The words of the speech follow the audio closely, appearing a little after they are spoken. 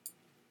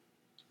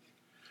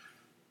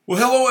Well,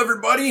 hello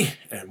everybody,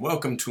 and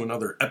welcome to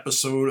another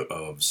episode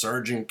of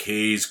Sergeant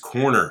K's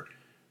Corner.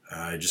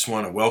 I just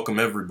want to welcome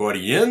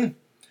everybody in,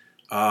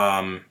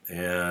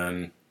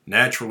 and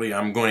naturally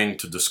I'm going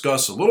to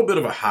discuss a little bit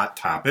of a hot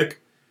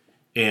topic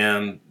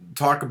and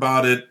talk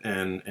about it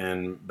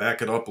and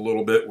back it up a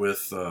little bit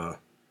with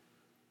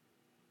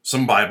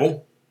some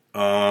Bible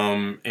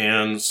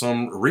and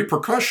some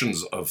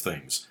repercussions of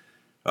things.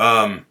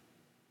 Um,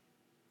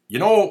 you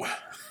know,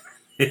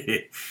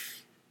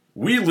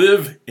 we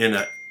live in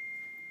a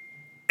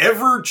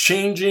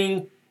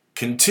ever-changing,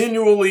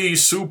 continually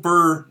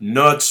super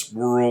nuts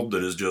world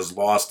that has just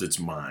lost its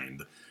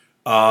mind.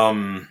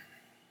 The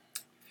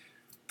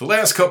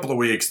last couple of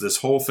weeks, this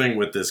whole thing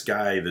with this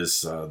guy,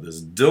 this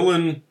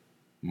Dylan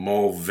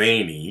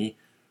Mulvaney,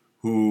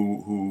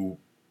 who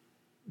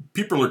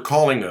people are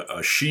calling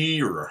a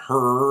she or a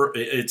her.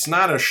 It's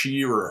not a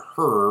she or a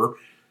her.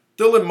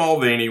 Dylan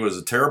Mulvaney was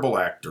a terrible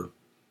actor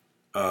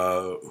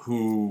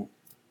who,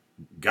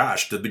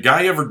 gosh, did the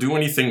guy ever do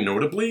anything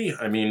notably?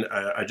 I mean,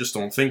 I just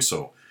don't think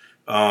so.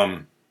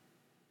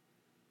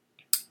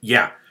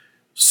 Yeah.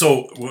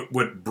 So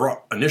what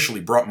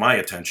initially brought my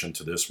attention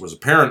to this was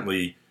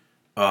apparently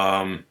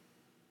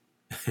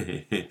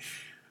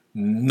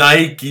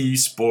Nike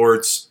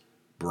Sports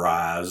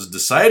Bras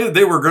decided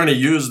they were going to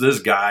use this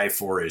guy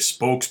for a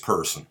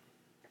spokesperson,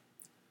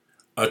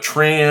 a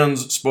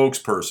trans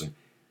spokesperson.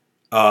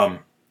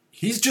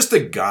 He's just a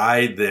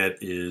guy that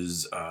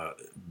is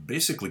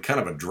basically kind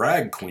of a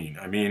drag queen.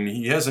 I mean,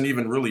 he hasn't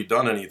even really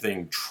done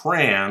anything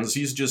trans.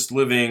 He's just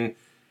living,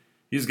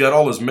 he's got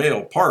all his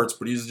male parts,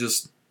 but he's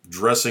just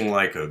dressing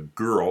like a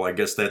girl. I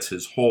guess that's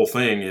his whole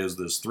thing, is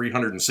this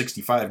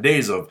 365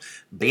 days of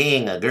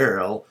being a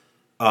girl.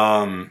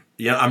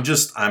 Yeah,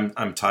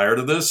 I'm tired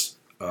of this.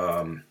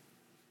 I'm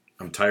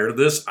tired of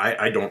this.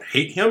 I don't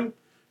hate him.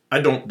 I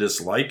don't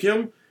dislike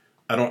him.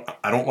 I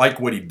don't like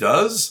what he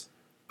does.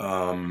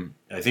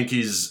 I think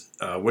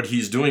what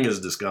he's doing is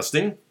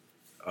disgusting.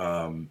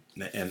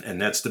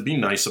 And that's to be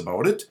nice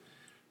about it.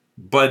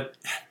 But,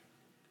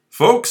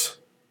 folks,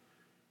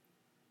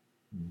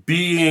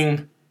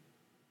 being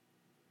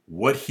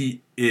what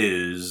he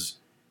is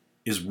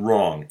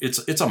wrong.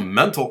 It's a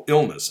mental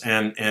illness,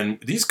 and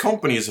these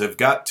companies have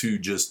got to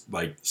just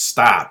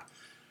stop.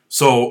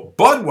 So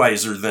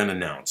Budweiser then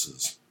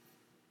announces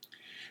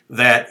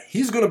that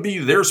he's going to be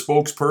their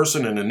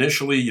spokesperson, and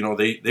initially,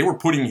 they were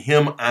putting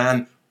him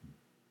on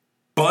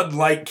Bud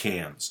Light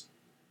cans.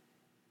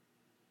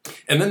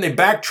 And then they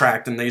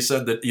backtracked and they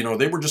said that,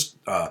 they were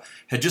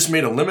had just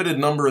made a limited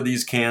number of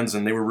these cans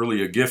and they were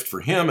really a gift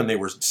for him and they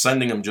were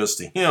sending them just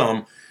to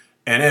him.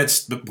 And it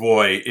started,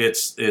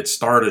 it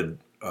started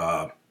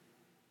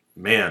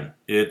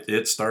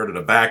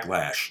a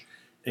backlash.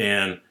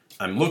 And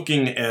I'm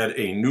looking at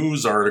a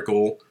news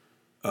article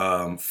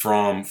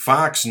from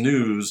Fox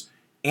News.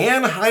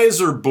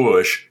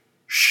 Anheuser-Busch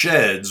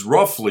sheds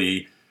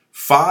roughly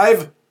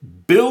 $5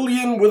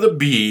 billion with a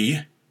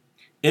B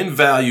in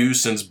value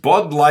since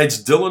Bud Light's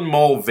Dylan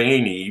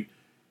Mulvaney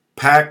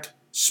pact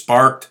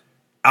sparked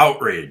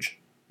outrage.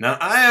 Now,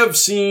 I have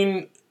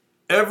seen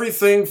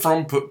everything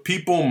from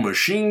people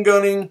machine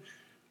gunning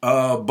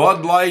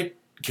Bud Light,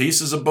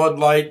 cases of Bud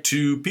Light,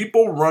 to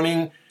people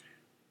running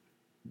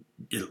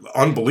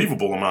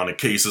unbelievable amount of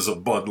cases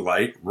of Bud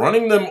Light,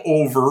 running them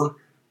over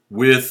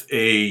with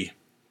a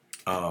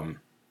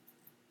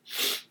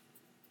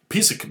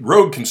piece of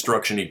road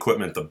construction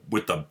equipment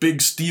with the big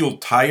steel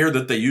tire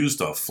that they use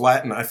to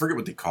flatten. I forget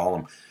what they call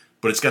them,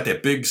 but it's got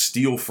that big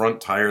steel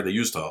front tire they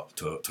use to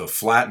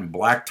flatten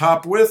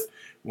blacktop with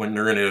when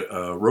they're in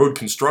a road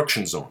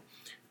construction zone.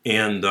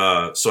 And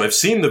so I've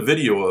seen the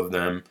video of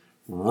them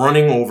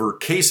running over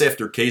case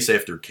after case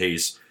after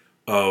case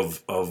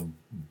of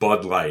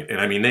Bud Light.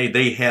 And I mean,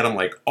 they had them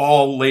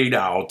all laid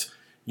out,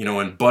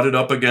 and butted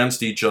up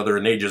against each other,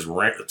 and they just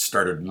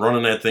started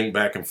running that thing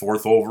back and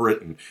forth over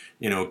it, and,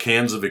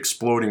 cans of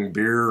exploding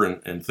beer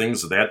and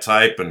things of that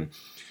type, and,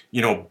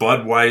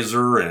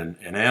 Budweiser and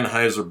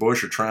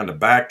Anheuser-Busch are trying to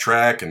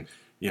backtrack, and,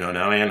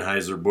 now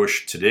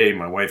Anheuser-Busch today,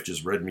 my wife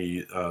just read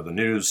me the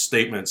news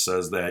statement,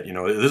 says that,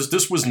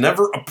 this was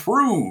never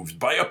approved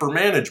by upper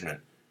management.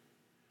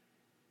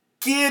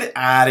 Get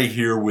out of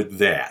here with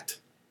that.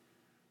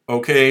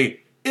 Okay?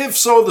 If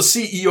so, the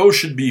CEO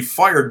should be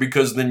fired,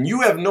 because then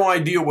you have no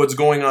idea what's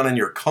going on in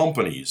your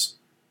companies.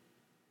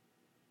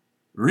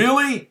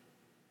 Really?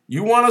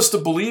 You want us to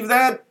believe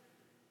that?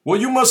 Well,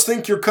 you must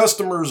think your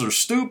customers are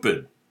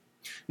stupid.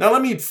 Now,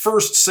 let me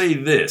first say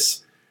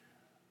this.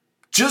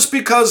 Just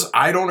because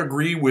I don't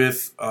agree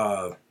with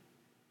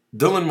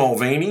Dylan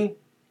Mulvaney,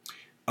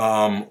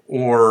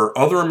 or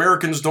other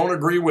Americans don't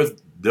agree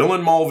with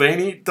Dylan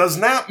Mulvaney, does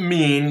not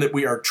mean that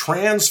we are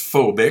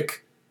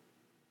transphobic.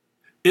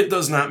 It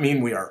does not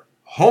mean we are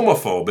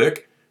homophobic.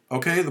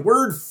 Okay, the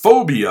word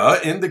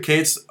phobia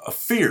indicates a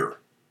fear.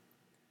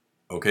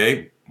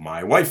 Okay,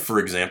 my wife, for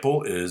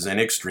example, is an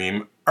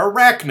extreme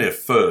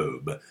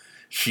arachnophobe.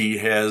 She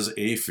has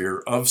a fear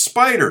of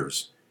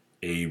spiders,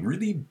 a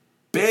really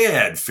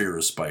bad fear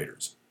of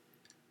spiders.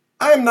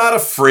 I'm not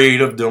afraid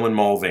of Dylan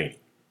Mulvaney.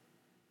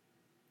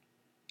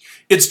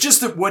 It's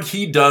just that what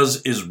he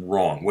does is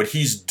wrong. What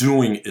he's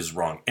doing is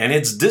wrong. And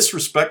it's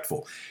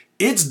disrespectful.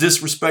 It's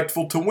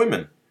disrespectful to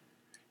women.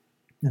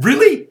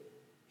 Really?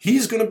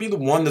 He's going to be the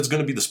one that's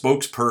going to be the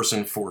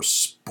spokesperson for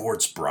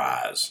sports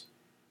bras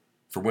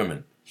for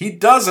women. He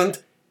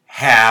doesn't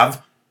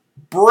have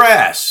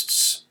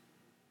breasts.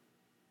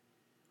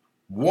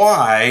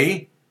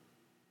 Why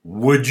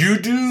would you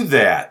do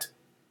that,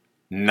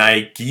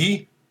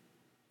 Nike?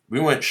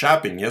 We went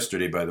shopping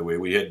yesterday, by the way.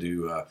 We had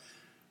to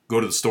go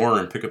to the store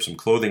and pick up some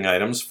clothing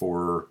items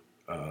for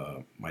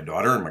my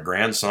daughter and my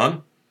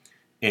grandson.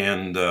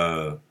 And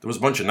there was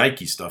a bunch of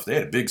Nike stuff. They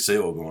had a big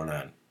sale going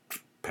on.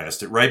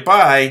 Passed it right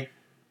by.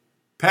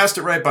 Passed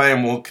it right by,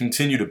 and we'll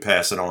continue to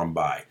pass it on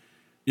by.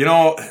 You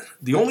know,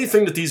 the only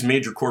thing that these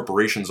major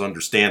corporations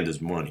understand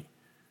is money.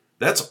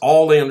 That's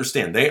all they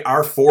understand. They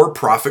are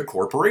for-profit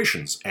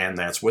corporations, and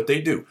that's what they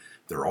do.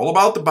 They're all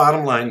about the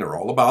bottom line. They're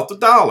all about the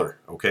dollar,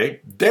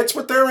 okay? That's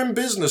what they're in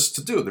business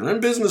to do. They're in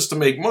business to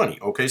make money,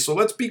 okay? So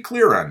let's be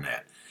clear on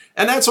that.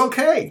 And that's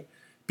okay,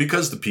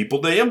 because the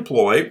people they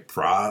employ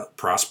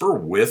prosper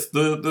with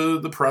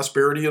the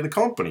prosperity of the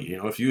company. You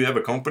know, if you have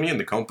a company and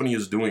the company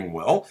is doing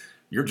well,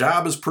 your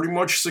job is pretty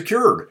much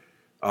secured.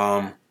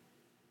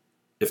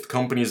 If the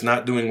company is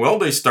not doing well,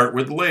 they start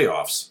with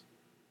layoffs,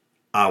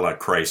 a la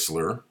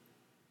Chrysler,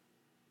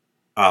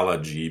 a la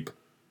Jeep,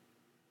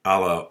 a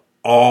la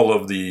all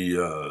of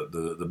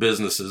the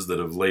businesses that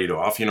have laid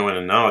off. You know,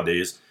 and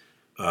nowadays,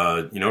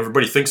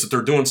 everybody thinks that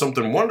they're doing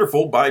something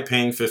wonderful by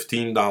paying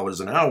 $15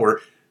 an hour.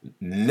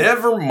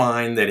 Never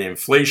mind that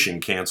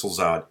inflation cancels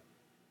out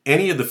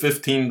any of the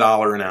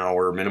 $15 an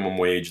hour minimum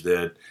wage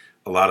that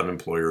a lot of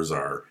employers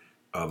are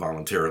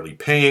voluntarily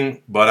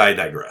paying, but I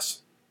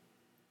digress.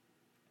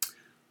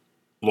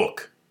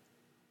 Look,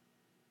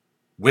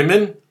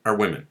 women are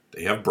women.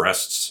 They have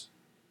breasts,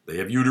 they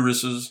have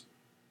uteruses,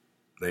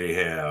 they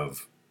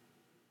have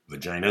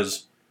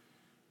vaginas,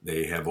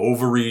 they have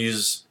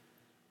ovaries,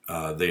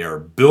 they are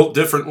built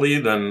differently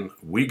than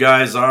we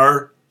guys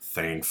are,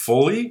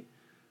 thankfully.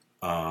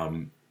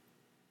 And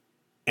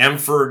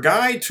for a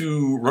guy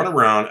to run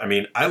around, I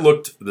mean, I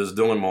looked this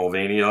Dylan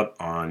Mulvaney up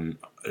and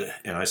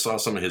I saw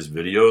some of his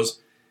videos.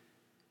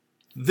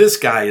 This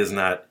guy is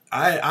not,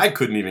 I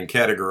couldn't even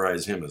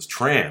categorize him as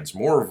trans,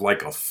 more of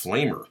like a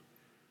flamer.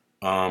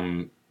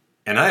 And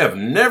I have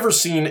never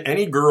seen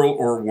any girl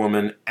or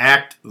woman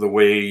act the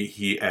way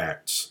he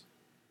acts.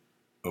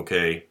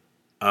 Okay?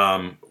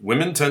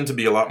 Women tend to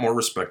be a lot more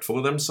respectful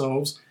of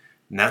themselves,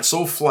 not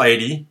so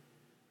flighty,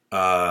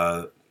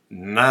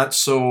 not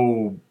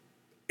so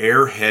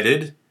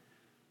airheaded.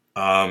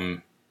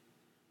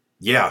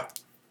 Yeah,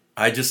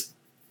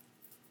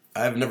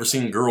 I've never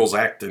seen girls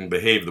act and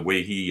behave the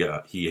way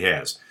he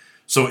has.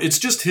 So it's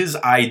just his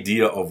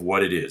idea of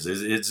what it is.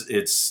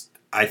 It's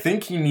I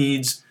think he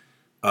needs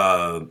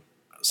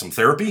some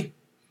therapy,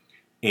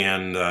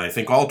 and I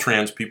think all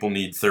trans people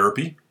need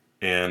therapy.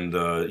 And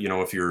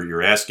if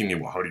you're asking me,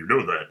 well, how do you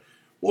know that?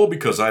 Well,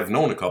 because I've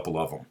known a couple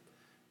of them,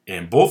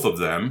 and both of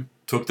them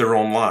took their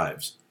own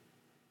lives.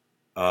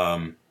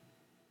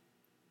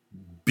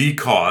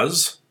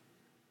 Because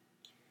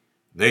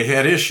they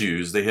had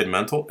issues, they had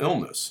mental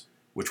illness,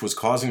 which was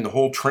causing the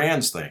whole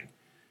trans thing.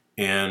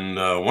 And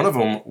one of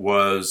them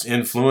was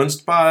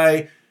influenced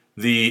by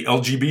the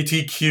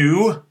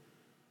LGBTQ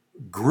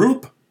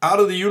group out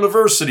of the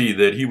university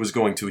that he was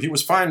going to. He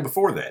was fine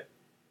before that.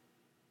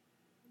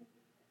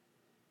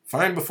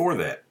 Fine before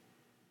that.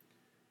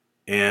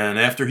 And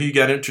after he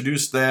got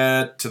introduced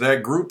to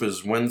that group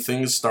is when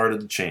things started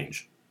to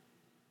change.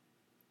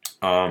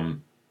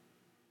 But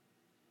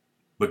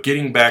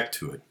getting back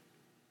to it,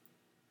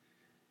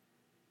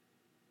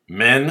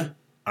 men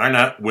are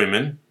not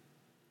women.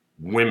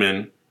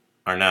 Women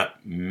are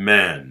not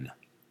men.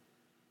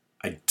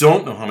 I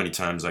don't know how many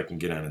times I can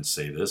get on and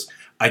say this.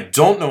 I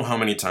don't know how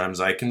many times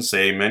I can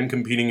say men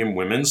competing in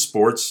women's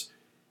sports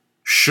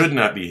should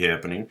not be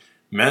happening.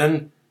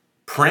 Men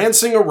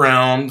prancing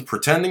around,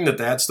 pretending that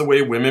that's the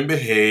way women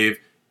behave,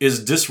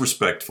 is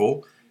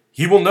disrespectful.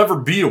 He will never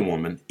be a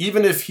woman,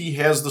 even if he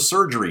has the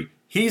surgery.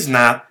 He's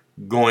not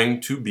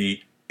going to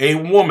be a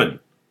woman.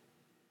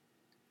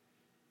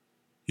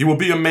 He will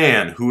be a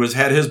man who has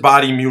had his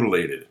body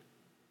mutilated.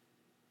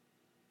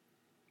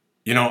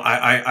 You know,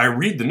 I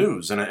read the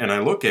news and I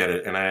look at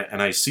it and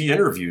I see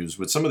interviews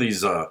with some of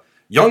these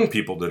young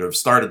people that have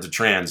started to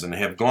trans and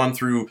have gone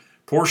through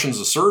portions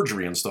of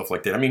surgery and stuff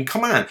like that. I mean,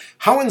 come on.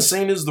 How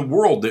insane is the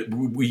world that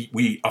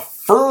we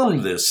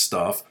affirm this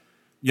stuff?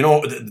 You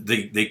know,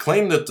 they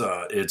claim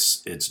that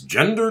it's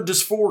gender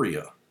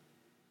dysphoria.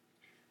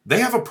 They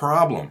have a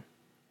problem.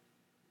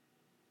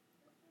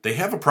 They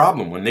have a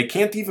problem when they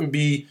can't even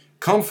be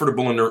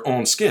comfortable in their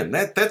own skin.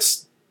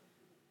 That's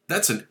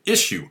an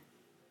issue.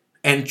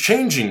 And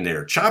changing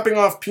there, chopping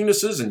off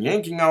penises and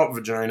yanking out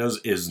vaginas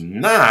is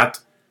not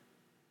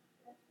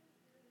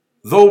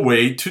the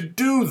way to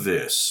do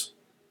this.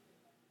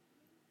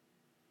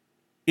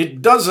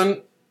 It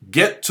doesn't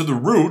get to the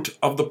root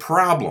of the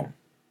problem.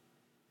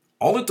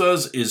 All it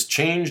does is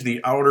change the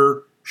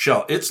outer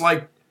shell. It's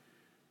like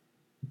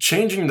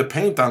changing the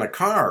paint on a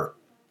car.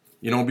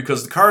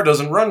 because the car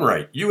doesn't run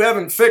right. You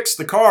haven't fixed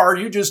the car,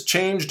 you just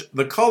changed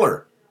the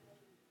color.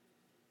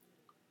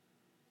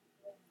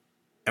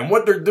 And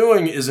what they're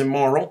doing is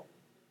immoral,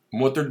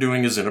 and what they're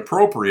doing is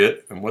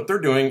inappropriate, and what they're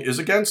doing is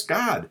against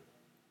God.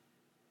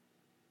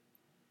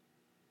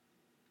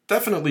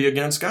 Definitely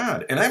against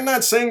God. And I'm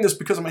not saying this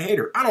because I'm a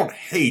hater. I don't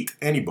hate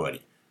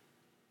anybody.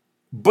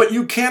 But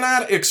you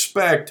cannot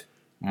expect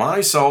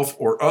myself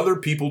or other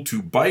people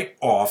to bite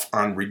off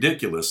on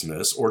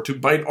ridiculousness or to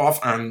bite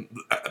off on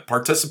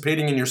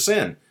participating in your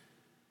sin.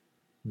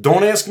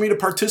 Don't ask me to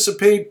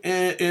participate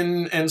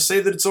in and say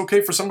that it's okay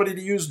for somebody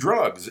to use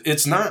drugs.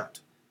 It's not.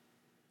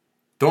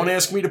 Don't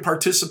ask me to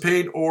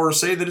participate or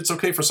say that it's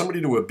okay for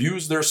somebody to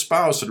abuse their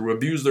spouse or to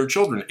abuse their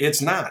children.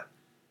 It's not.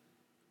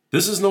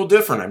 This is no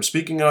different. I'm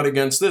speaking out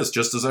against this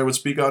just as I would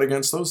speak out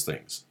against those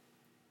things.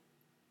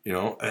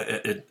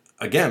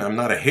 Again, I'm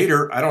not a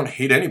hater. I don't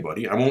hate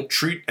anybody. I won't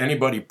treat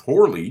anybody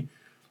poorly,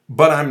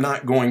 but I'm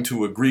not going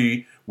to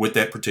agree with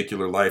that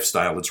particular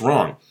lifestyle. It's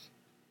wrong.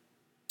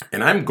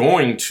 And I'm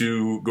going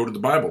to go to the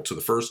Bible, to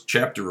the first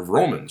chapter of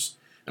Romans.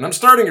 And I'm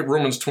starting at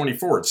Romans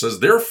 24. It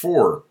says,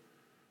 therefore,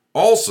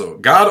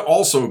 God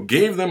also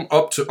gave them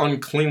up to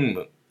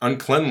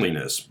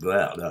uncleanliness.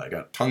 I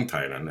got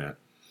tongue-tied on that.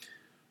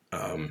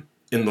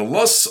 In the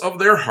lusts of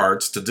their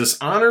hearts, to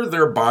dishonor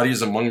their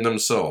bodies among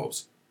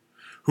themselves,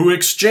 who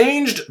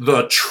exchanged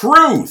the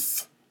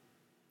truth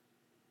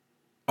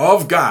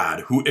of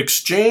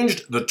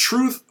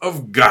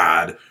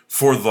God,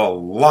 for the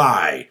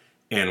lie,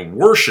 and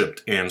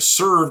worshipped and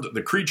served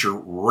the creature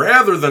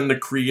rather than the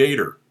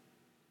Creator,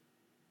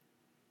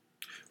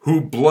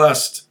 who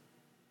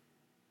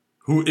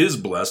is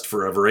blessed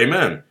forever.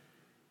 Amen.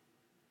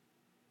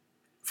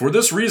 For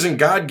this reason,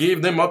 God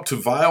gave them up to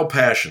vile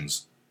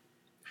passions.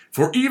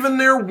 For even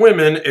their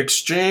women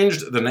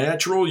exchanged the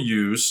natural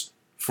use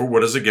for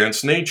what is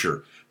against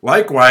nature.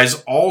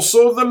 Likewise,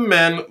 also the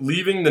men,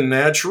 leaving the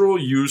natural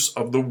use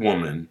of the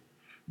woman,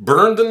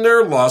 burned in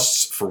their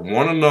lusts for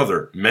one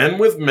another, men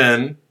with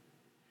men,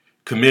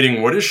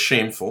 committing what is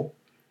shameful,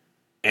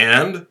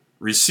 and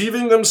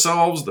receiving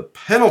themselves the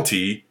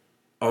penalty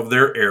of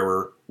their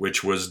error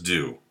which was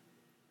due.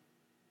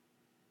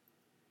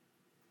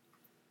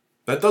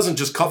 That doesn't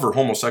just cover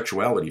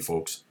homosexuality,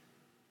 folks.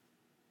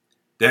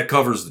 That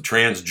covers the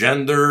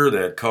transgender,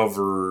 that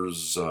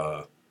covers,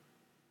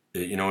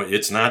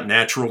 it's not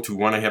natural to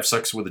want to have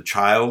sex with a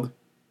child.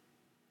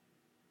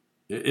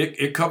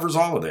 It covers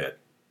all of that.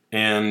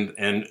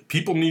 And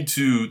people need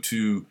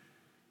to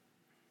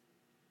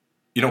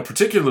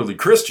particularly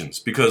Christians,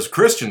 because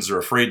Christians are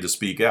afraid to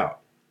speak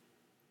out.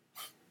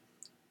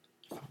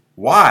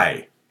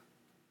 Why?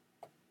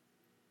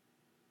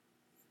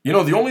 The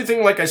only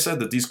thing, like I said,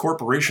 that these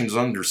corporations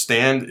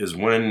understand is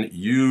when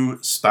you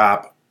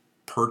stop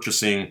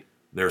purchasing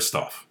their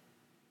stuff.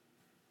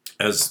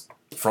 As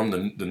from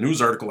the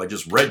news article I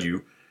just read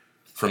you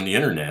from the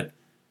internet,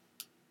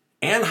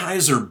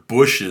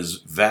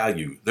 Anheuser-Busch's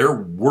value, their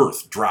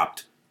worth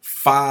dropped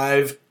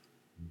 $5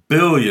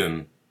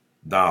 billion.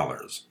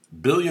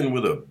 Billion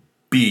with a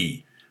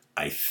B.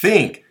 I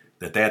think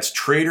that's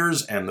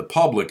traders and the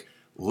public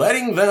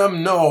letting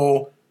them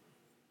know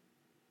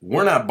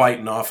we're not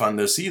biting off on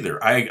this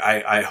either.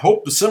 I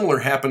hope the similar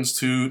happens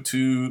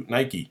to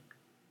Nike.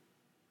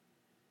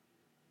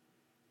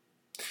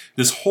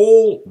 This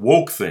whole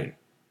woke thing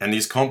and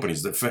these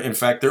companies, in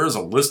fact, there is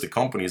a list of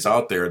companies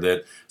out there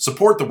that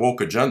support the woke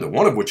agenda,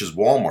 one of which is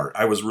Walmart.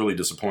 I was really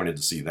disappointed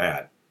to see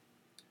that.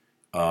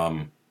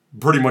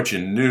 Pretty much you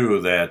knew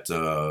that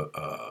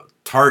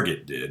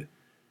Target did.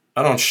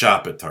 I don't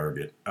shop at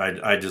Target.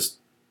 I just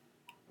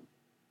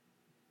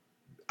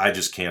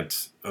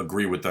can't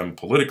agree with them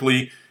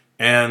politically,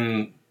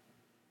 and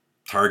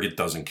Target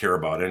doesn't care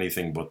about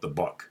anything but the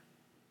buck.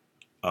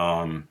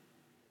 Neither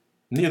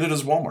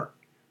does Walmart.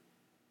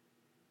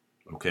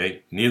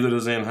 Okay, neither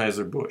does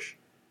Anheuser-Busch.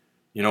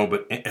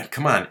 But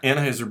come on,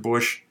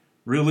 Anheuser-Busch,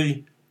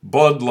 really?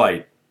 Bud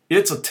Light,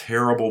 it's a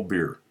terrible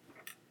beer.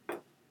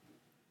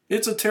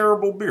 It's a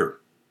terrible beer.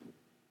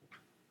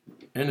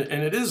 And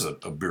it is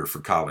a beer for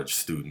college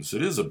students.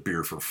 It is a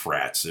beer for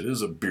frats. It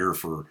is a beer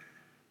for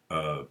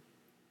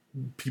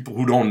people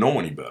who don't know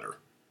any better.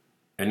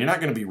 And you're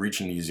not going to be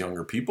reaching these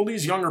younger people.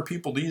 These younger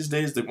people these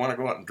days that want to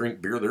go out and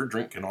drink beer, they're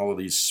drinking all of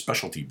these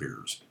specialty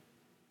beers.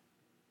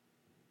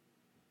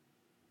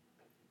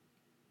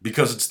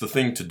 Because it's the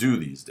thing to do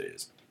these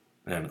days.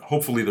 And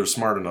hopefully they're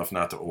smart enough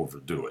not to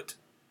overdo it.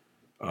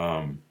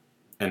 And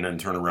then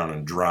turn around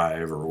and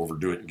drive or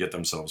overdo it and get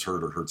themselves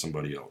hurt or hurt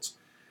somebody else.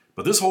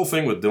 But this whole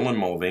thing with Dylan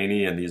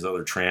Mulvaney and these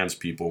other trans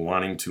people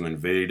wanting to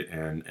invade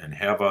and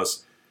have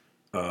us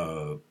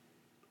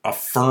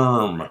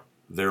affirm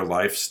their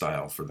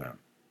lifestyle for them.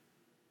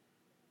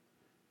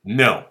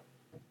 No.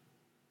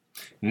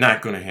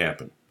 Not going to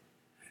happen.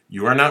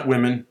 You are not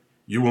women.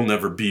 You will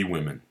never be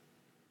women.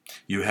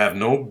 You have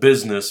no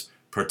business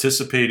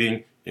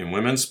participating in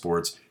women's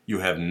sports. You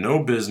have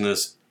no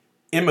business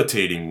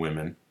imitating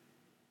women.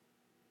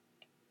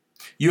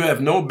 You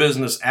have no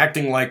business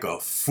acting like a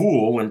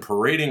fool and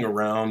parading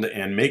around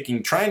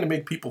and trying to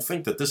make people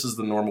think that this is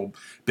the normal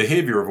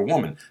behavior of a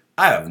woman.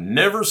 I have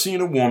never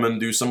seen a woman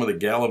do some of the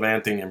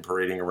gallivanting and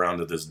parading around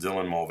that this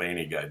Dylan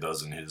Mulvaney guy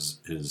does in his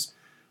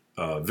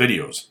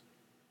videos.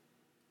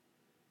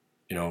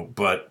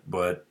 But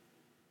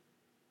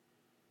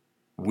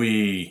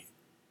we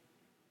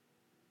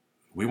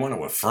want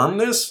to affirm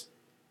this?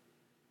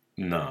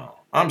 No,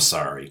 I'm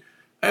sorry.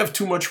 I have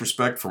too much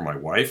respect for my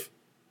wife.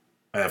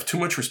 I have too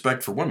much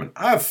respect for women.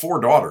 I have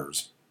 4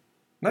 daughters.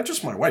 Not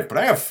just my wife, but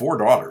I have 4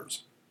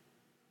 daughters.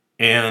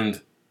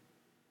 And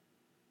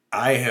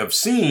I have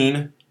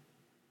seen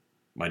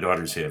my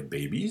daughters have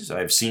babies.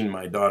 I've seen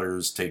my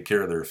daughters take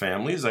care of their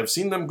families. I've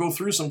seen them go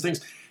through some things.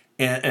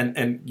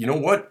 And you know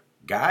what?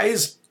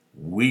 Guys,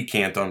 we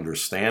can't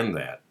understand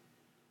that.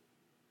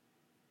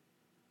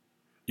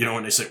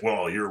 And they say,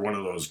 well, you're one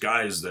of those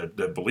guys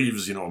that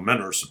believes,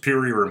 men are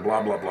superior and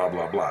blah, blah, blah,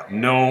 blah, blah.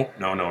 No.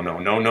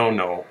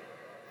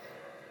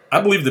 I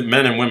believe that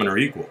men and women are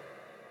equal.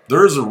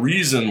 There is a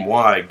reason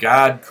why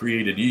God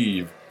created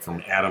Eve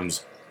from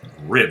Adam's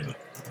rib,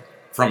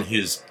 from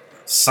his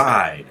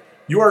side.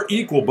 You are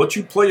equal, but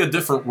you play a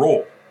different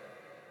role.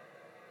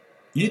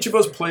 Each of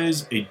us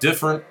plays a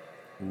different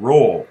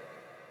role,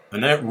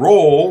 and that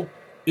role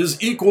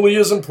is equally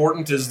as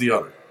important as the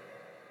other.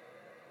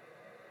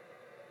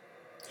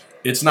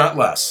 It's not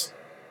less.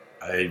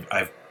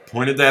 I've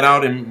pointed that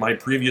out in my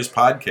previous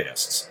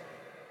podcasts,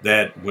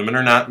 that women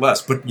are not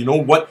less. But you know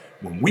what?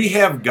 When we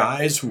have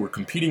guys who are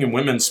competing in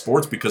women's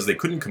sports because they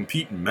couldn't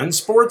compete in men's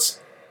sports,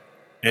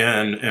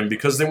 and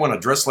because they want to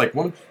dress like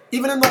women,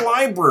 even in the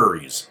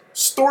libraries,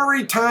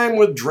 story time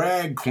with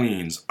drag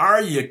queens.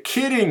 Are you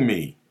kidding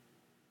me?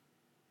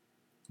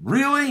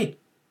 Really?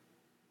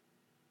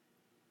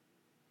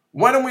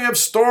 Why don't we have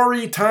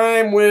story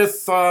time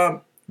with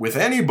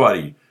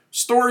anybody?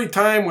 Story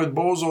time with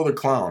Bozo the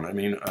Clown. I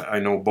mean, I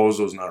know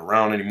Bozo's not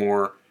around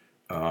anymore.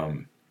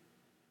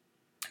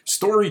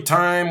 Story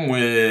time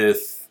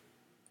with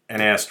an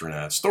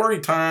astronaut. Story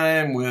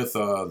time with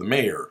the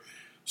mayor.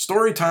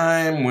 Story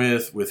time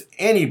with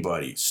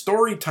anybody.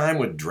 Story time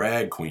with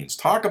drag queens.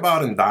 Talk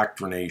about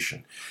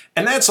indoctrination.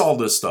 And that's all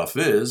this stuff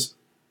is.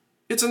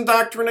 It's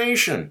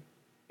indoctrination.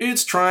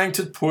 It's trying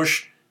to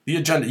push the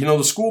agenda.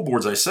 The school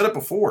boards, I said it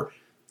before.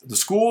 The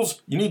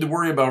schools, you need to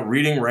worry about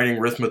reading, writing,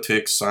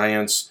 arithmetic,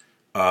 science,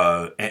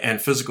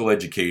 and physical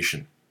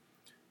education.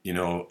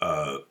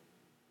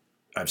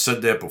 I've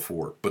said that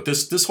before. But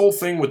this whole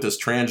thing with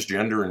this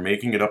transgender and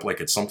making it up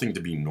like it's something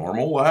to be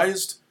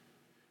normalized,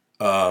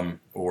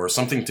 or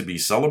something to be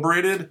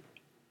celebrated,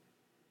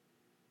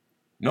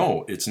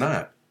 no, it's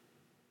not.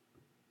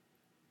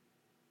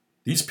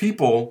 These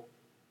people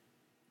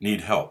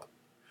need help.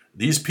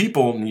 These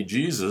people need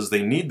Jesus.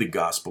 They need the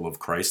gospel of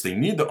Christ. They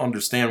need to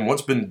understand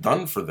what's been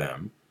done for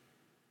them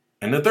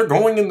and that they're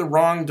going in the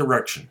wrong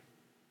direction.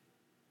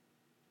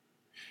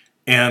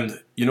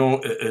 And,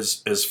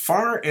 as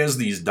far as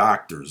these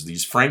doctors,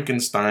 these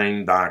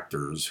Frankenstein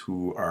doctors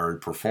who are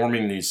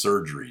performing these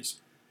surgeries,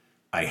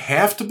 I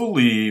have to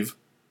believe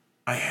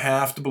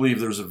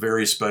there's a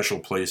very special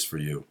place for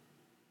you.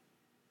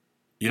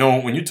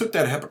 When you took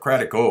that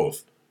Hippocratic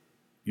oath,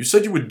 you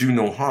said you would do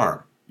no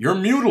harm. You're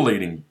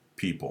mutilating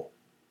people.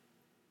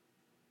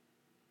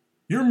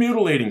 You're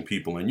mutilating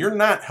people, and you're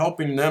not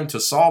helping them to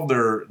solve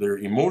their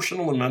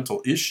emotional and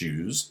mental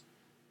issues.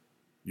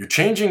 You're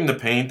changing the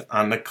paint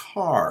on the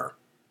car.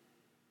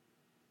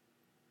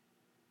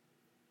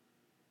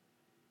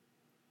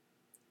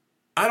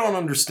 I don't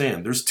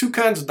understand. There's 2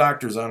 kinds of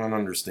doctors I don't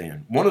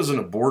understand. One is an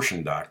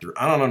abortion doctor.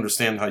 I don't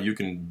understand how you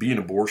can be an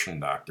abortion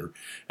doctor.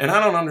 And I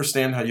don't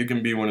understand how you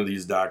can be one of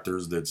these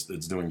doctors that's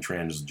doing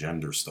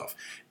transgender stuff.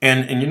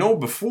 And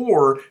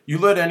before you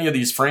let any of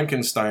these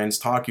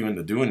Frankensteins talk you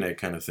into doing that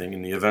kind of thing,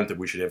 in the event that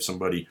we should have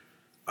somebody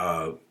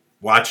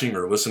watching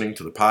or listening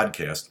to the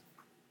podcast,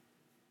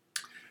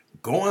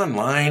 go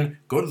online,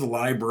 go to the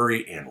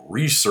library, and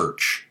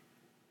research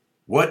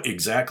what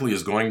exactly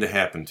is going to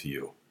happen to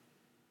you.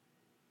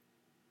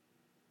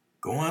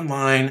 Go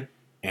online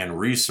and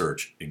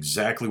research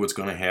exactly what's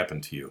going to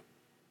happen to you.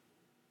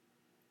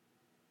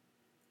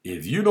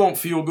 If you don't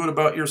feel good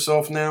about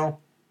yourself now,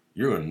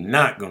 you're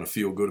not going to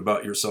feel good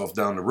about yourself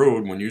down the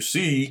road when you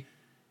see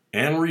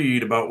and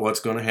read about what's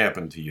going to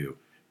happen to you.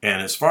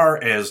 And as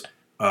far as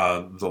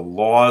the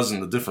laws in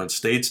the different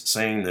states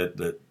saying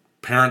that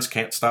parents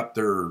can't stop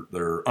their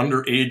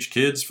underage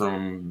kids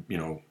from,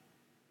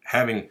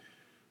 having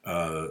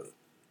a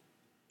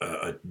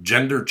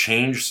gender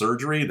change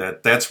surgery,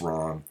 that's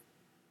wrong.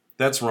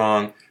 That's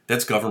wrong.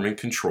 That's government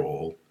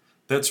control.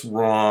 That's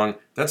wrong.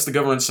 That's the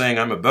government saying,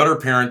 I'm a better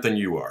parent than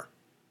you are.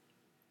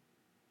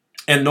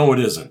 And no, it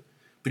isn't.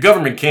 The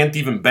government can't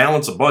even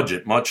balance a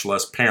budget, much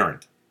less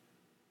parent.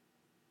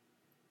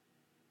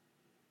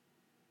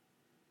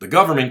 The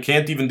government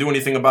can't even do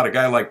anything about a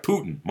guy like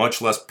Putin,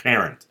 much less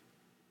parent.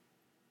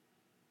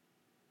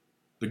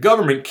 The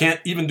government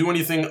can't even do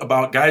anything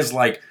about guys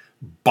like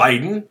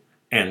Biden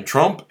and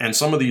Trump and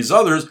some of these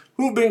others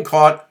who've been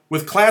caught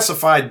with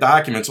classified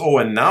documents. Oh,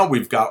 and now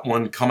we've got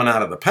one coming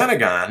out of the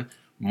Pentagon,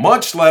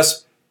 much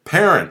less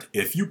parent.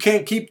 If you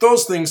can't keep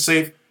those things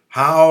safe,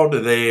 how do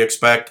they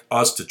expect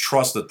us to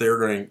trust that they're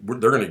going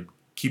to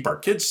keep our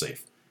kids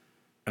safe?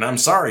 And I'm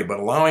sorry, but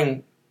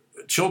allowing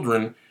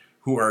children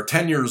who are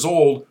 10 years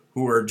old,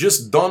 who are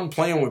just done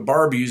playing with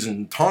Barbies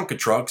and Tonka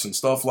trucks and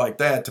stuff like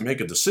that, to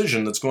make a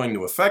decision that's going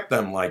to affect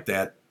them like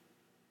that,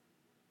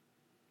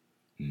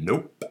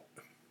 nope.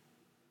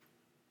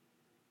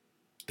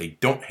 They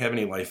don't have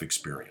any life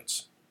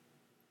experience.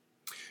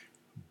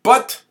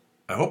 But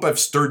I hope I've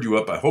stirred you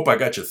up. I hope I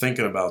got you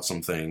thinking about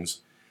some things.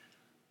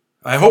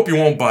 I hope you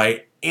won't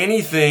buy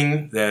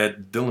anything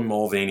that Dylan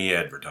Mulvaney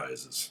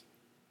advertises.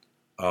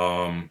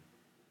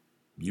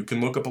 You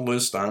can look up a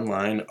list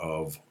online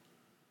of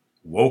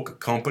woke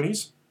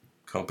companies.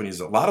 A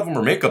lot of them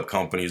are makeup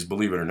companies,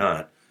 believe it or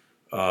not.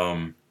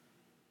 I'm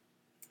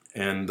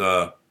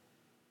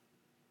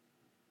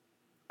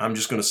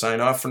just going to sign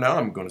off for now.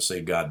 I'm going to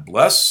say God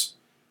bless.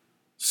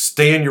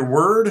 Stay in your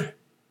word.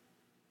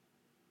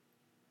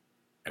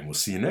 And we'll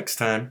see you next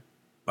time.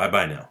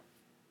 Bye-bye now.